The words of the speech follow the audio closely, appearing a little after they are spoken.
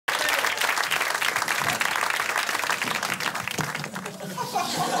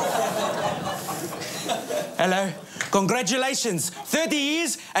Hello. Congratulations. 30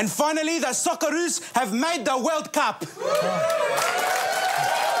 years and finally the Soceroos have made the World Cup.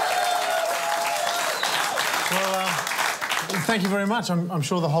 Well, thank you very much. I'm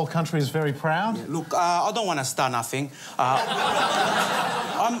sure the whole country is very proud. Yeah, look, I don't want to start nothing.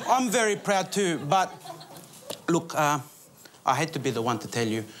 I'm very proud too, but look, I hate to be the one to tell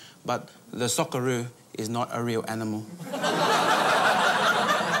you, but the Soceroo is not a real animal.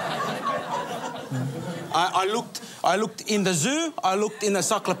 I looked in the zoo, I looked in the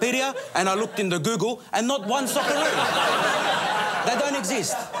encyclopedia, and I looked in the Google, and not one Soceroo. They don't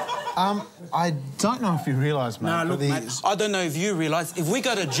exist. I don't know if you realise, mate. No, look, mate, I don't know if you realise, if we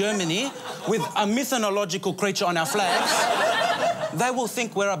go to Germany with a mythological creature on our flags, they will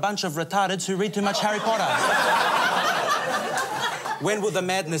think we're a bunch of retards who read too much Harry Potter. When will the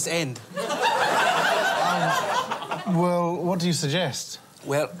madness end? Well, what do you suggest?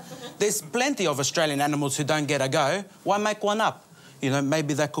 Well, there's plenty of Australian animals who don't get a go. Why make one up? You know,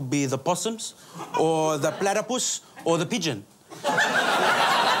 maybe that could be the possums, or the platypus, or the pigeon.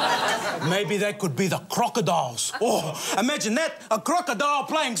 Maybe that could be the crocodiles. Oh, imagine that, a crocodile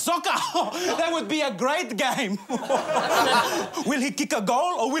playing soccer. That would be a great game. Will he kick a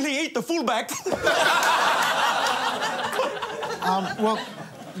goal or will he eat the fullback? Well,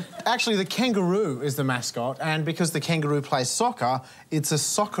 actually, the kangaroo is the mascot, and because the kangaroo plays soccer, it's a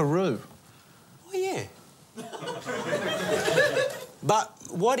Soceroo. Oh, yeah. But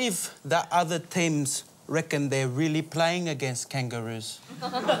what if the other teams reckon they're really playing against kangaroos?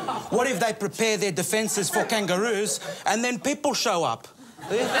 What if they prepare their defences for kangaroos and then people show up?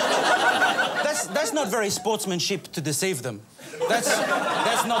 That's not very sportsmanship to deceive them.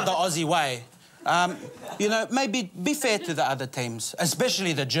 That's not the Aussie way. You know, maybe be fair to the other teams,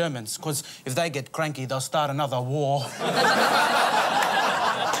 especially the Germans, because if they get cranky, they'll start another war.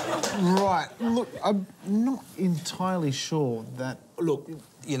 Right. Look, I'm not entirely sure that... Look,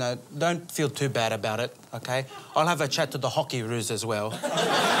 you know, don't feel too bad about it, OK? I'll have a chat to the hockey-roos as well.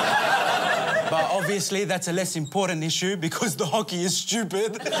 But obviously, that's a less important issue because the hockey is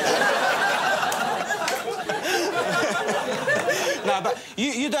stupid. No, but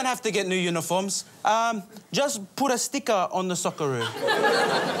you don't have to get new uniforms. Just put a sticker on the Soceroo.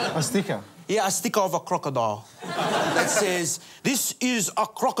 A sticker? Yeah, a sticker of a crocodile. That says, "This is a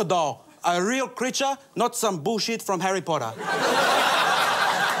crocodile, a real creature, not some bullshit from Harry Potter." OK?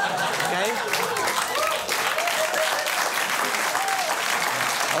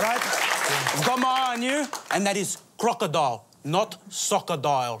 All right? I've got my eye on you, and that is crocodile, not soccer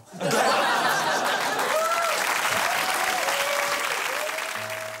dial.